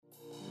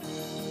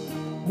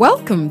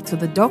Welcome to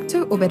the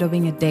Dr.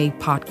 Obed Day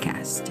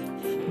podcast.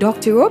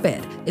 Dr.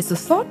 Obed is a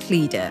thought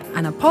leader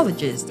and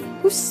apologist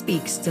who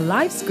speaks to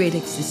life's great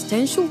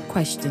existential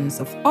questions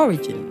of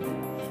origin,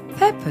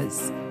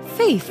 purpose,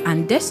 faith,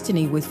 and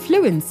destiny with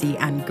fluency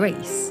and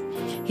grace.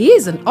 He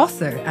is an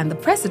author and the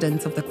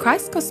president of the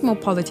Christ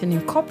Cosmopolitan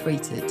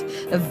Incorporated,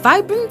 a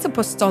vibrant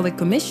apostolic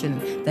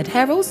commission that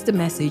heralds the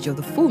message of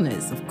the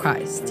fullness of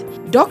Christ.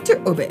 Dr.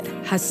 Obed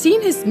has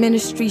seen his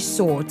ministry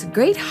soar to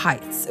great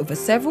heights over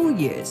several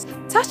years,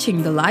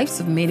 touching the lives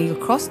of many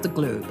across the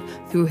globe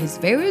through his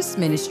various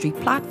ministry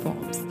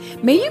platforms.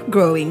 May you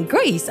grow in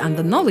grace and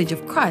the knowledge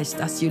of Christ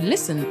as you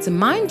listen to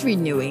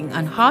mind-renewing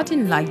and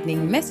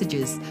heart-enlightening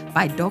messages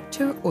by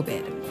Dr.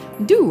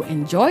 Obed. Do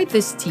enjoy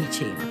this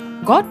teaching.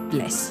 God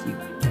bless you.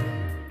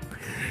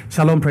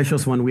 Shalom,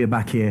 precious one. We're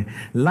back here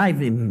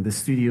live in the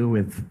studio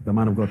with the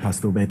man of God,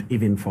 Pastor Obed,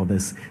 even for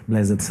this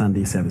blessed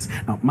Sunday service.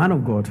 Now, man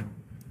of God,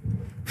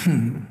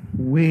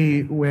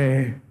 we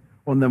were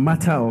on the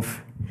matter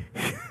of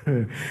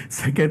 2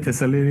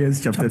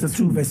 Thessalonians chapter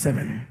 2, verse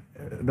 7.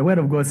 The word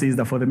of God says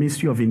that for the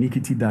mystery of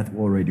iniquity that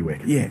already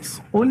worked.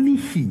 Yes. Only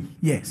he,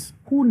 Yes.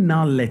 who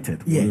now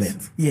letteth, will Yes.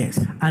 let, Yes.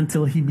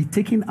 until he be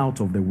taken out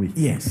of the way.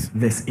 Yes.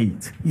 Verse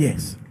 8.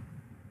 Yes.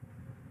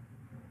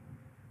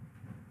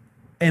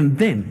 And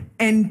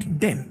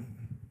then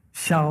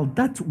shall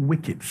that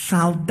wicked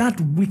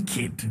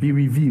be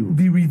revealed,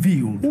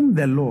 whom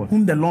the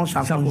Lord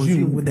shall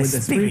consume with the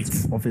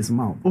spirit of his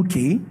mouth.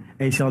 Okay.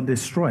 And shall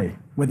destroy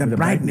With the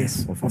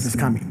brightness of his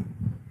coming.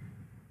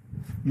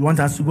 You want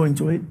us to go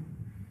into it?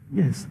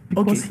 Yes.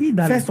 Because okay.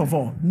 First of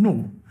all,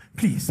 no.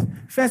 Please.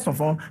 First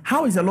of all,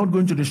 how is the Lord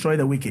going to destroy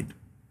the wicked?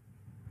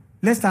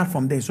 Let's start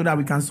from there so that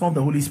we can solve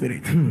the Holy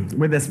Spirit.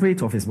 With the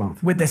spirit of his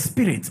mouth. With the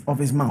spirit of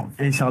his mouth.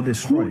 And shall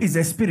destroy. Who is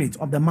the spirit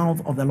of the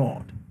mouth of the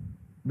Lord?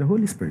 The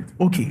Holy Spirit.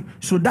 Okay.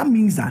 So that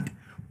means that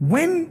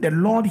when the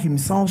Lord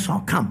himself shall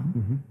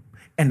come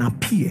and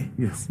appear,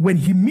 yes, when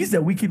he meets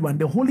the wicked one,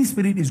 the Holy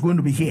Spirit is going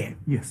to be here.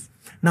 Yes.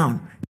 Now,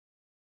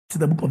 to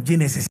the book of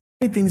Genesis,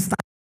 everything starts.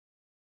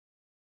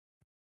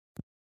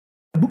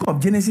 The book of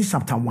Genesis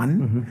chapter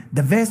 1,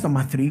 the verse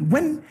number 3,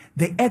 when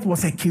the earth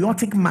was a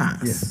chaotic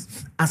mass,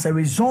 yes, as a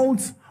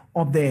result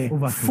of the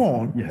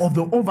fall, yes, of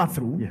the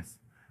overthrow, yes,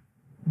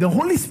 the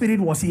Holy Spirit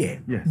was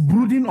here, yes,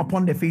 brooding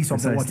upon the face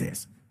of the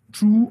waters.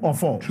 True or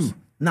false? True.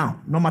 Now,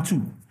 number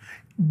 2,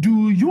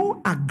 do you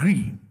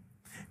agree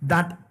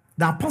that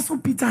the Apostle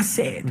Peter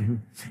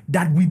said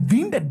that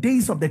within the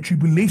days of the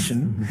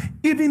tribulation,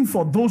 even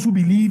for those who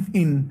believe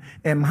in,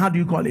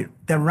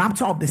 the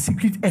rapture of the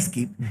secret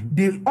escape,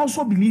 they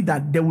also believe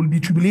that there will be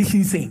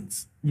tribulation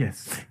saints?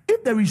 Yes.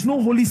 If there is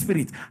no Holy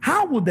Spirit,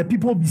 how will the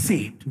people be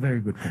saved? Very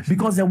good question.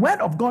 Because the word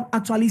of God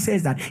actually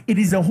says that it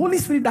is the Holy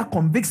Spirit that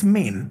convicts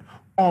men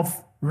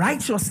of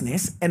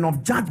righteousness and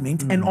of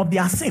judgment and of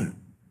their sin.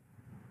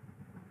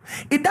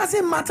 It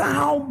doesn't matter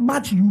how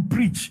much you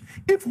preach.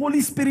 If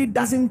Holy Spirit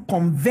doesn't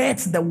convert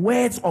the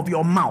words of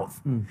your mouth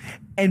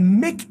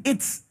and make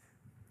it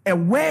a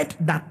word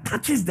that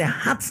touches the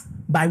heart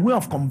by way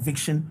of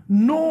conviction,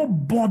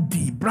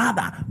 nobody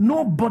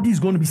is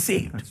going to be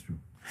saved. That's true.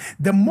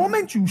 The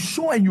moment you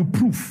show and you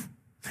prove,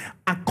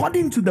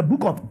 according to the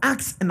book of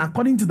Acts and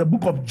according to the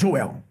book of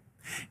Joel,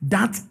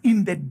 that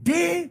in the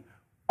day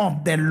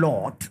of the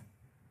Lord,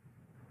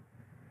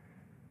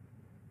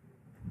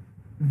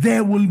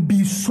 there will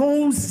be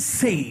souls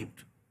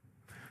saved.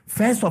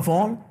 First of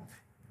all,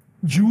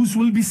 Jews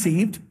will be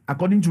saved,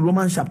 according to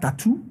Romans chapter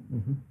 2.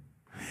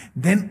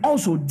 Then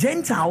also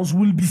Gentiles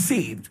will be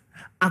saved,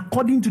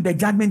 according to the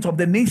judgment of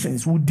the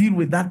nations. We'll deal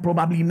with that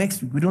probably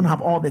next week. We don't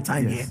have all the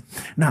time here.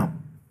 Now,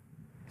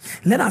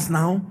 let us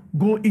now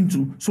go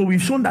into, so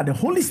we've shown that the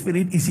Holy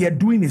Spirit is here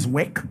doing his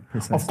work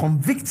of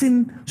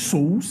convicting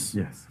souls.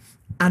 Yes.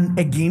 And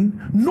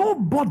again,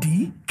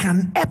 nobody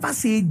can ever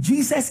say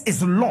Jesus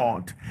is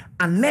Lord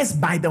unless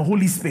by the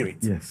Holy Spirit.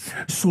 Yes.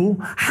 So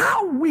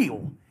how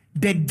will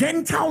the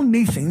Gentile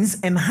nations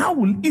and how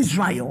will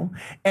Israel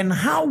and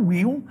how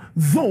will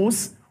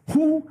those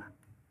who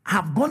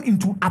have gone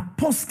into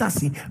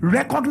apostasy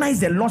recognize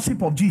the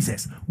lordship of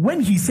Jesus when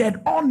he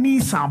said all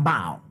knees shall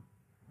bow?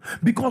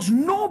 Because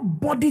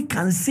nobody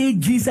can say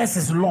Jesus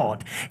is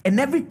Lord and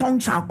every tongue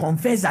shall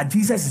confess that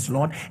Jesus is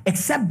Lord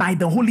except by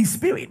the Holy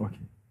Spirit. Okay.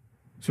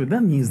 So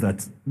that means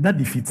that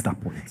defeats that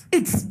point.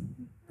 It's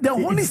the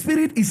Holy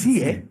Spirit is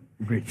here.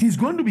 Great. He's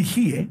going to be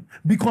here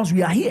because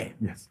we are here.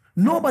 Yes.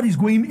 Nobody's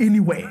going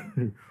anywhere.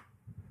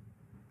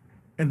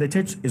 And the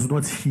church is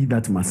not he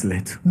that must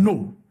let.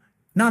 No.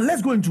 Now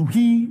let's go into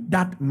he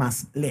that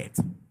must let.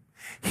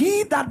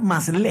 He that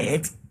must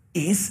let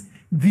is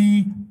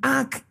the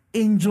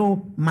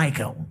Archangel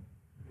Michael.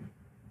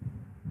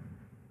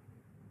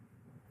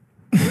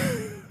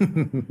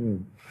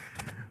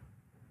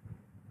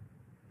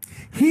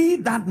 He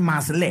that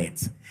must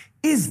let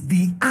is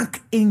the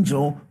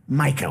Archangel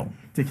Michael.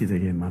 Take it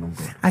again, man of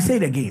God. I say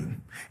it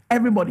again.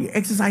 Everybody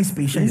exercise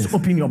patience, Yes.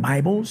 Open your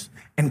Bibles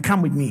and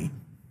come with me.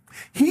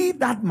 He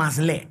that must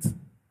let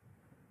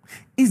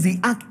is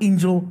the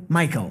Archangel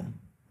Michael.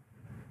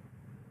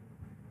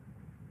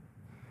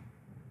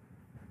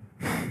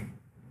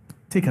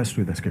 Take us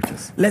through the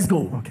scriptures. Let's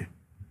go. Okay.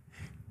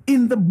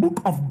 In the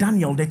book of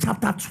Daniel, the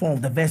chapter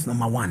 12, the verse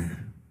number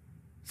 1,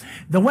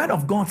 the word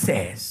of God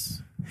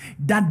says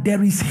that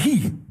there is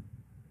he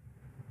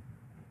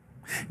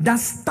that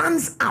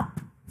stands up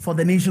for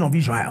the nation of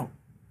Israel.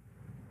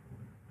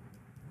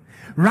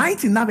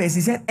 Right in that verse,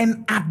 he said,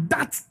 and at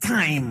that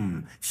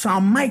time shall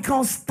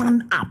Michael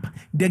stand up,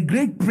 the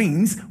great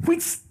prince,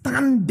 which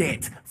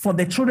standeth for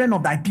the children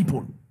of thy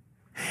people.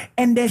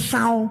 And there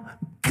shall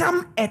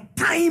come a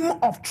time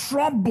of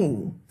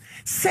trouble,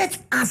 such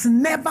as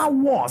never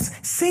was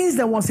since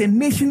there was a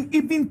nation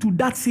even to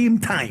that same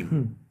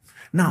time.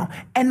 Now,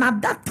 and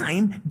at that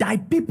time, thy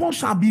people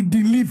shall be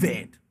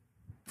delivered.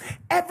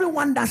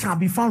 Everyone that shall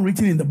be found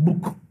written in the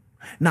book.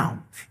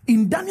 Now,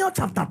 in Daniel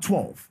chapter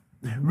 12,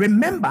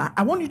 remember,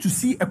 I want you to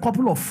see a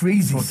couple of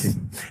phrases. Okay.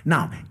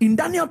 Now, in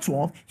Daniel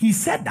 12, he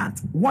said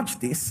that, watch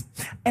this,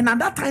 and at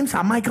that time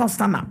shall Michael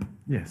stand up.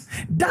 Yes.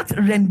 That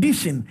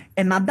rendition,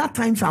 and at that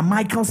time shall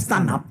Michael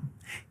stand up,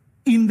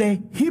 in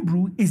the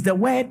Hebrew is the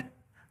word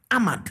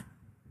Amad.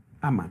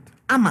 Amad.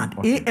 Amad,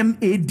 Okay.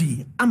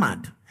 A-M-A-D,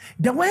 Amad.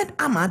 The word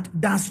Amad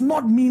does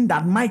not mean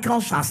that Michael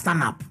shall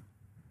stand up.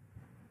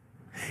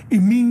 It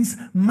means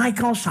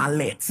Michael shall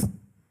let.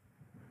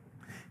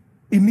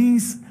 It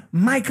means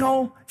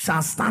Michael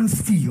shall stand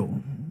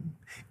still.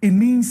 It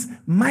means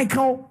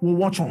Michael will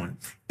watch on.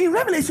 In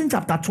Revelation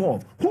chapter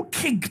 12, who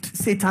kicked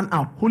Satan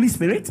out? Holy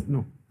Spirit?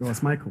 No, it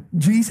was Michael.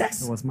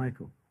 Jesus? It was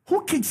Michael.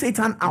 Who kicked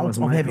Satan out was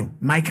of Michael. heaven?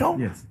 Michael?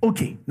 Yes.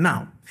 Okay,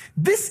 now,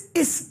 this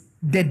is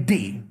the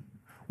day.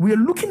 We are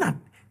looking at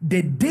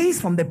the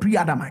days from the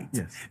pre-Adamite.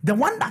 Yes. The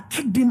one that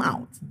kicked him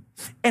out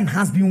and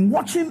has been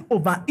watching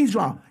over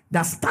Israel,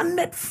 that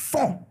standeth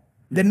for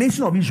the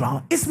nation of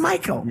Israel, is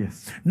Michael.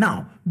 Yes.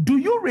 Now, do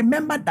you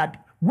remember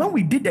that when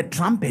we did the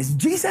trumpets,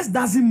 Jesus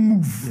doesn't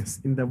move? Yes,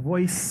 in the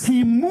voice.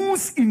 He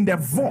moves in the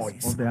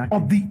voice Of the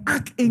of the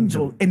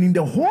archangel. And in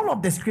the whole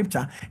of the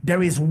scripture,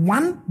 there is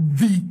one,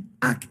 the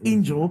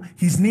archangel.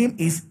 His name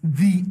is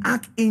the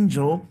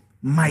archangel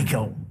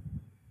Michael.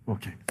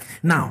 Okay.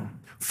 Now,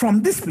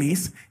 from this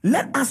place,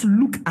 let us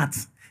look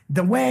at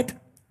the word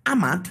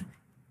Amad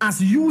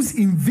as used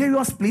in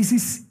various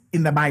places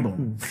in the Bible.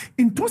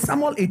 In 2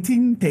 Samuel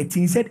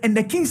 18:13 said, and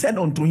the king said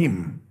unto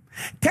him,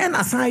 turn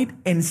aside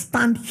and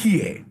stand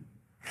here.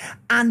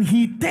 And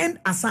he turned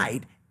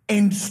aside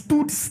and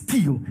stood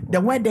still.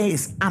 The word there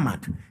is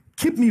Amad.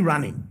 Keep me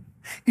running.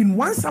 In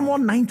 1 Samuel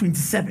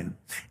 9:27,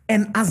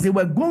 and as they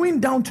were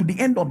going down to the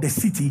end of the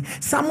city,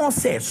 Samuel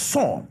said,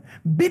 Saul,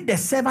 bid the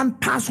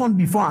servant pass on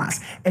before us.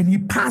 And he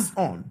passed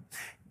on.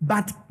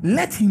 But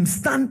let him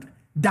stand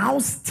thou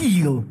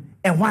still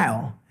a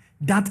while,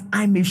 that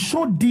I may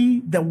show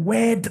thee the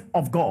word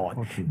of God.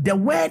 Okay. The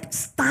word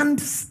stand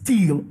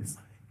still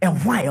a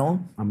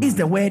while Amad. is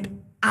the word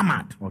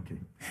Amad. Okay.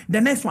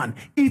 The next one,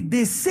 if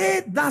they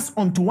say thus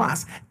unto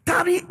us,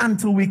 tarry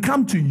until we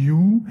come to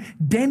you,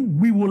 then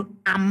we will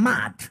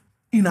Amad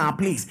in our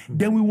place.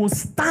 Then we will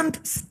stand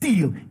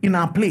still in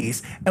our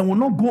place and will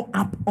not go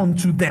up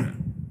unto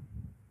them.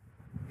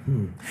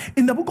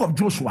 In the book of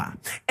Joshua,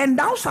 and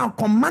thou shalt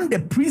command the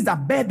priests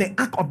that bear the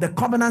ark of the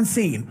covenant,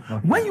 saying,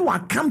 when you are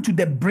come to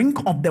the brink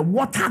of the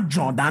water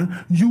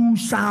Jordan, you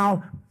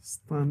shall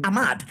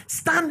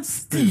stand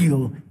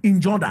still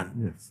in Jordan.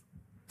 Yes.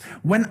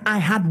 When I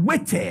had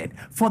waited,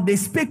 for they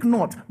spake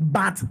not,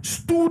 but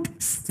stood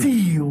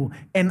still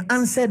and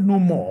answered no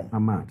more.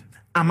 Amad.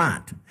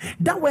 Amad.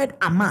 That word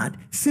Amad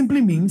simply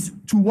means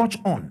to watch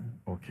on,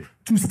 Okay.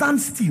 to stand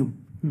still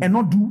and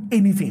not do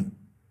anything.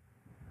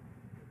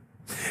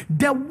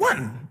 The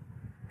one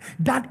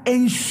that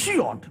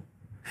ensured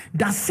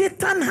that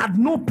Satan had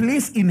no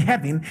place in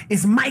heaven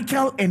is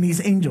Michael and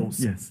his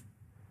angels. Yes.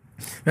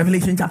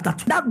 Revelation chapter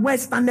 2. That word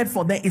standard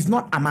for there is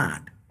not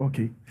Amad.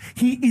 Okay.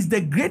 He is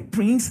the great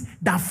prince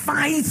that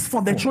fights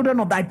for the children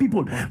of thy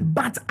people.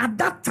 But at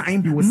that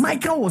time,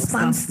 Michael will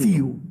stand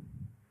still.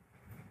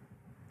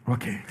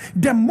 Okay.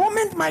 The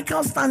moment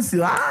Michael stands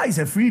still, it's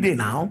a free day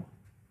now.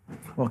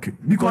 Okay.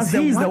 Because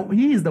he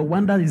is the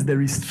one that is the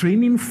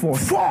restraining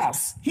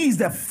force. He is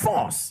the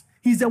force.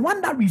 He's the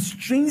one that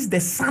restrains the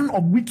son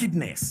of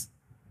wickedness.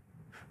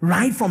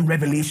 Right from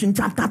Revelation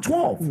chapter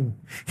 12.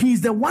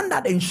 He's the one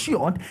that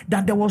ensured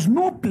that there was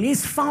no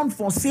place found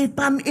for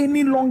Satan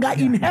any longer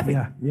in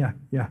heaven. Yeah.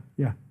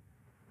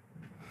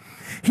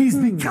 He's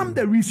become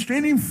the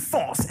restraining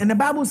force. And the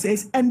Bible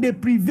says, and they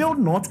prevailed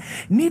not,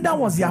 neither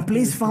was their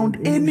place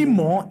found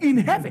anymore in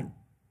heaven.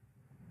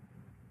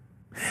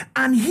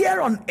 And here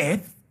on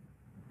earth,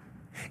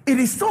 it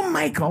is still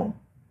Michael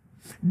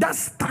that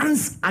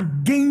stands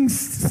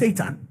against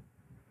Satan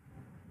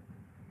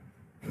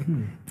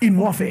in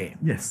warfare.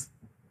 Yes.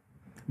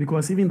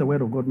 Because even the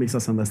word of God makes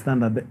us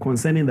understand that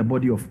concerning the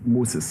body of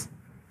Moses.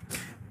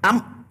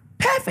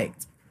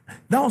 Perfect.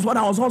 That was what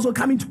I was also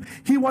coming to.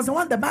 He was the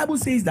one, the Bible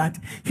says that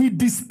he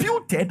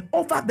disputed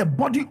over the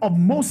body of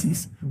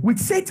Moses with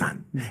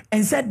Satan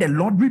and said, the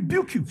Lord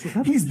rebuke you.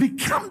 He's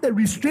become the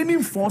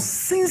restraining force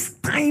since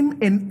time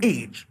and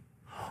age,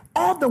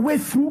 all the way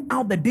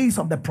throughout the days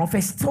of the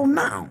prophets till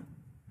now.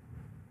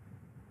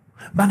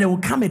 But there will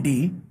come a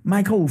day,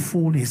 Michael will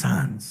fold his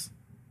hands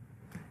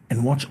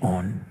and watch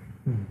on.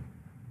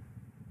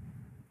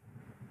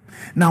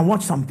 Now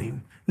watch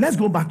something. Let's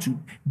go back to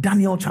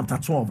Daniel chapter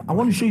 12. I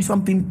want to show you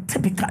something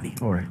typically.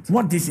 All right.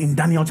 What is in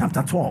Daniel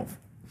chapter 12?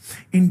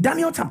 In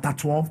Daniel chapter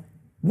 12,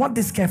 what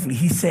this carefully.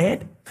 He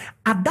said,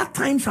 at that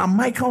time shall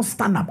Michael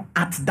stand up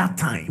at that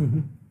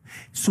time.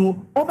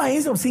 So over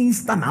instead of saying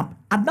stand up,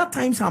 at that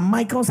time shall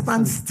Michael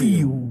stand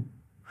still.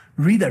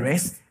 Read the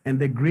rest. And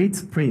the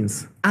great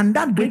prince, And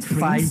that great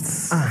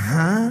fights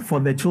prince, for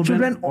the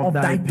children of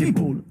thy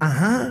people.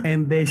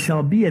 And there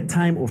shall be a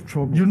time of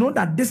trouble. You know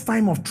that this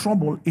time of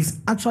trouble is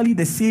actually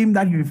the same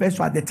that he refers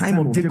to at the time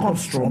of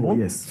Jacob's trouble.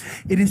 Yes.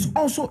 It is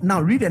also,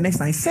 now read the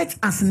next line, such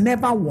as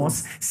never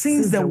was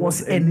since there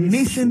was a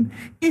nation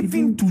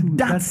even to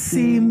that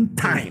same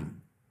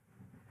time.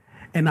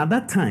 And at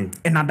that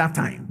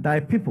time, Thy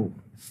people,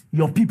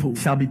 your people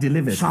shall be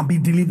delivered.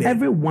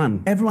 Every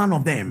one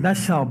of them that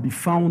shall be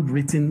found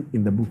written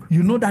in the book.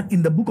 You know that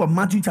in the book of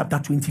Matthew chapter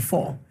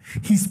 24,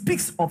 he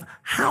speaks of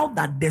how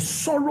that the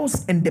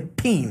sorrows and the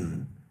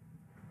pain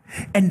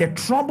and the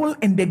trouble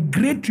and the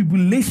great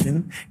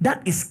tribulation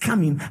that is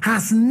coming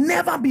has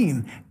never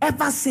been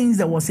ever since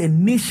there was a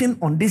nation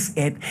on this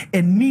earth,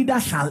 and neither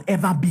shall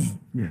ever be.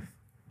 Yes.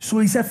 So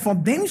he said, for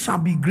them shall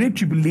be great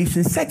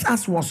tribulation, such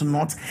as was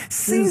not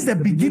since the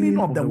beginning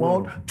of the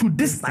world to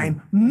this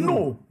time,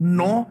 no,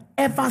 nor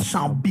ever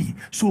shall be.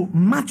 So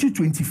Matthew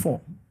 24,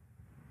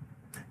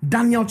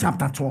 Daniel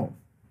chapter 12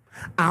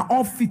 are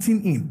all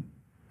fitting in.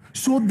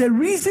 So the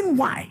reason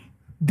why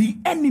the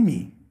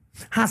enemy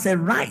has a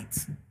right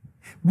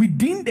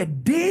within the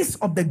days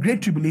of the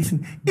great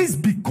tribulation is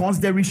because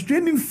the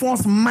restraining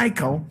force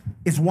Michael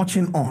is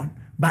watching on,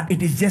 but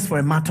it is just for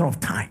a matter of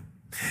time.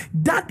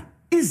 That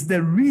is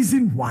the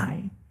reason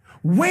why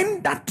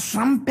when that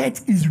trumpet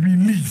is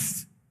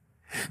released,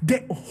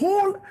 the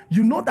whole,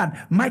 you know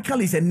that Michael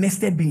is a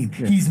nested being.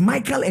 Yes. He's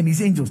Michael and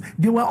his angels.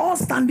 They were all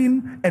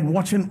standing and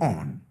watching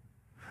on.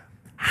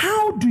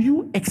 How do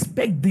you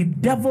expect the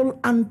devil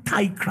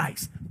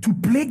Antichrist to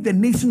plague the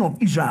nation of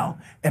Israel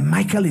and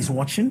Michael is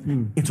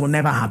watching? It will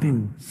never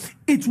happen.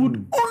 It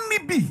would only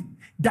be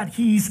that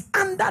he is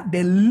under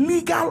the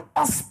legal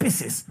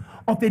auspices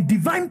of a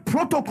divine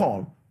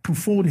protocol to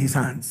fold his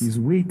hands. He's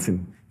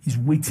waiting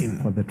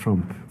for the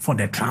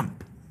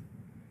trump.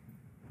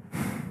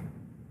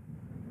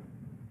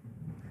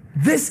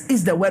 This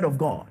is the word of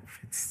God.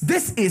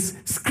 This is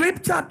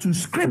scripture to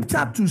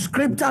scripture to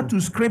scripture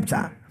to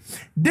scripture.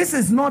 This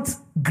is not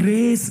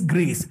grace.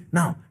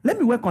 Now, let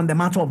me work on the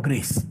matter of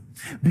grace.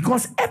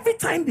 Because every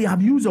time they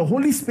have used the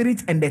Holy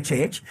Spirit and the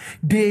church,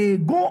 they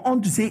go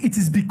on to say it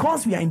is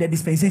because we are in the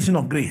dispensation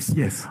of grace.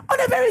 Yes. On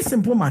a very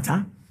simple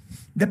matter,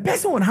 the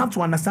person would have to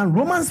understand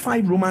Romans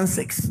 5, Romans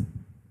 6.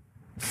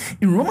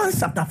 In Romans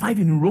chapter 5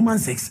 and in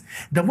Romans 6,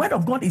 the word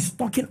of God is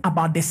talking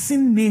about the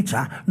sin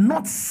nature,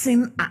 not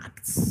sin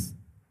acts.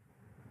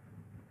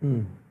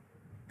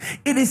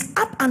 It is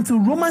up until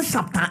Romans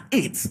chapter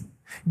 8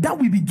 that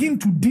we begin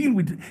to deal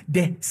with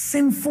the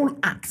sinful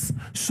acts.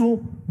 So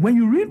when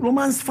you read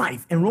Romans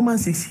 5 and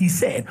Romans 6, he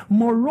said,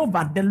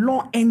 moreover, the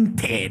law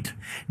entered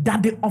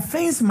that the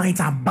offense might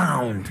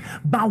abound.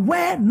 But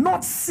where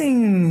not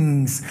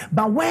sins,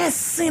 but where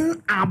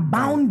sin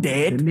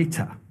abounded, the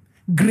nature,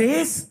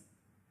 grace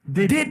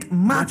did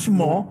much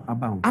more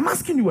abound. I'm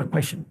asking you a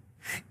question.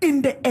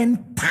 In the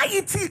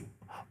entirety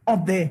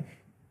of the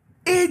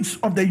age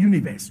of the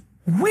universe,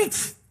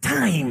 which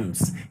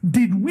times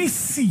did we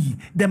see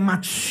the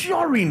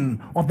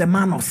maturing of the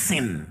man of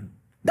sin?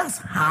 That's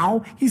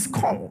how he's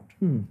called.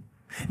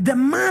 The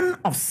man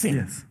of sin.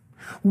 Yes.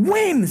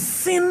 When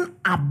sin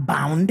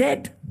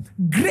abounded,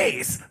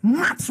 grace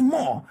much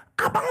more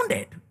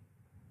abounded.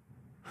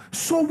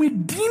 So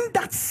within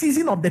that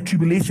season of the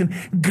tribulation,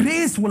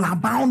 grace will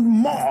abound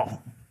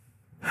more.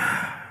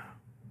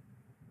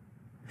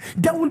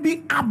 There will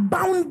be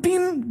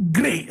abounding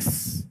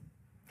grace.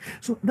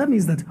 So that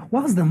means that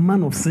whilst the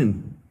man of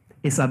sin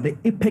is at the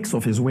apex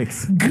of his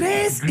works,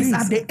 grace is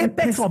at the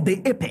apex of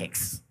the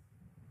apex.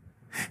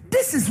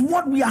 This is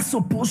what we are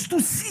supposed to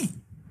see.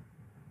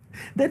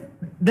 Then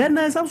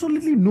there's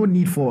absolutely no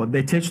need for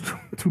the church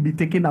to be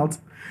taken out.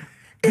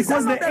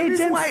 Because the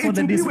agent for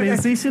the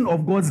dispensation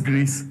of God's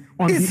grace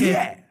on is the here.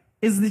 earth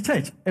is the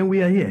church, and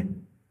we are here.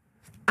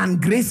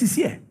 And grace is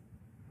here.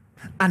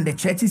 And the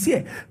church is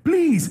here.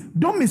 Please,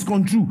 don't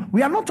misconstrue.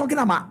 We are not talking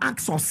about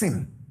acts of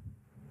sin.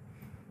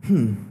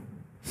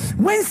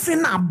 When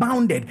sin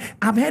abounded,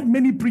 I've heard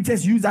many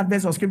preachers use that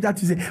verse of scripture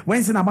to say,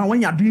 when sin abounded,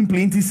 when you are doing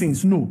plenty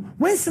sins. No.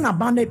 When sin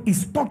abounded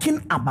is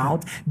talking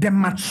about the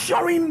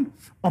maturing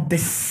of the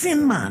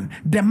sin man,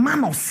 the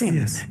man of sin,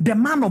 yes, the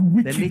man of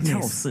wickedness, the nature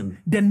of sin.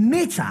 The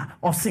nature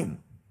of sin.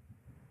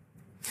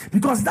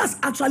 Because that's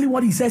actually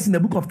what he says in the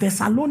book of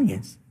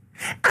Thessalonians.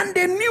 And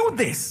they knew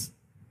this.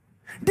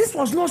 This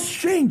was not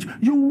strange.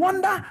 You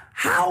wonder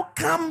how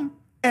come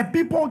a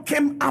people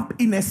came up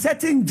in a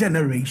certain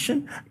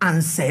generation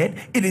and said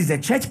it is the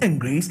church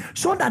and grace,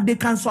 so that they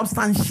can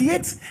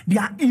substantiate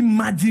their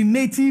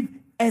imaginative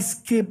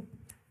escape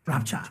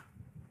rapture.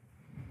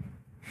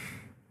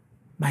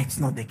 But it's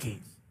not the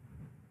case.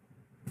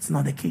 It's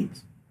not the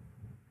case.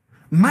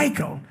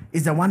 Michael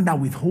is the one that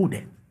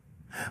withholdeth.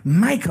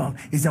 Michael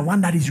is the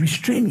one that is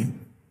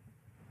restraining.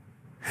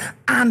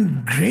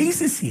 And grace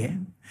is here.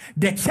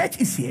 The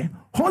church is here.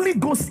 Holy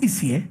Ghost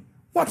is here.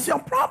 What's your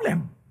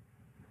problem?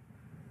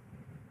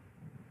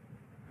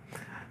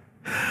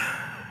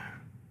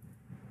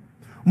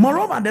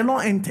 Moreover, the law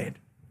entered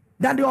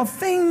that the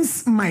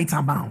offense might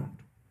abound.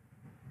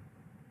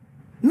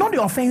 Not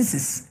the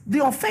offenses, the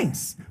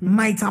offense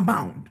might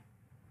abound.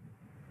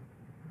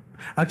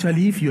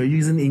 Actually, if you are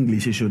using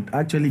English, it should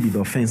actually be the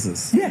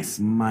offenses. Yes.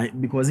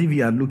 Because if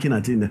you are looking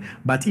at it,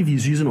 but if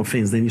he's using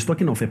offense, then he's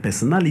talking of a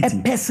personality.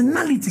 A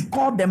personality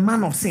called the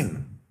man of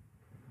sin,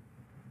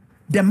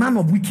 the man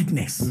of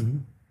wickedness. Mm-hmm.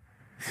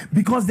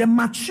 Because the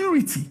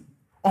maturity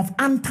of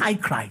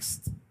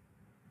Antichrist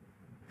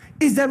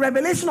is the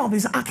revelation of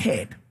his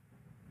archhead.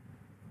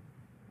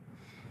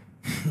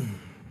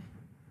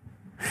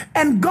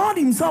 And God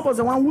himself was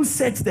the one who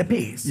set the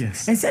pace.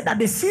 Yes. And said that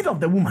the seed of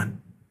the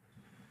woman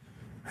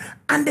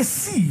and the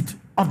seed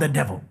of the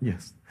devil.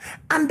 Yes.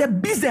 And the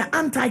beast, the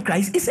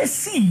Antichrist, is a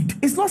seed.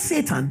 It's not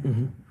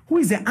Satan who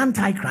is the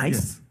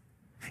Antichrist.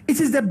 Yes.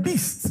 It is the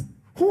beast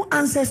who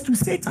answers to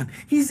Satan.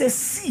 He is a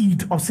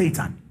seed of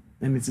Satan.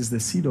 And it is the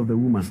seed of the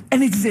woman.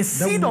 And it is the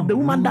seed of the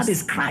woman that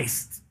is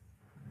Christ.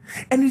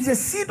 And it is the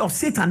seed of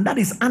Satan that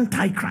is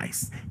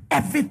Antichrist.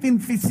 Everything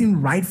fits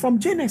in right from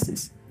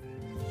Genesis.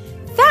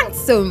 Thanks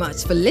so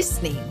much for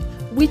listening.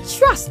 We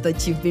trust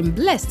that you've been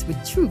blessed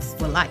with truth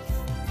for life.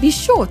 Be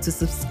sure to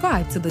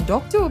subscribe to the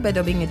Dr.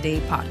 Obedobing a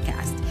Day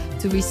podcast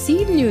to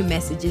receive new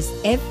messages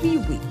every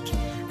week.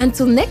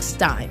 Until next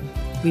time,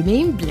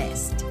 remain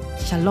blessed.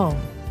 Shalom.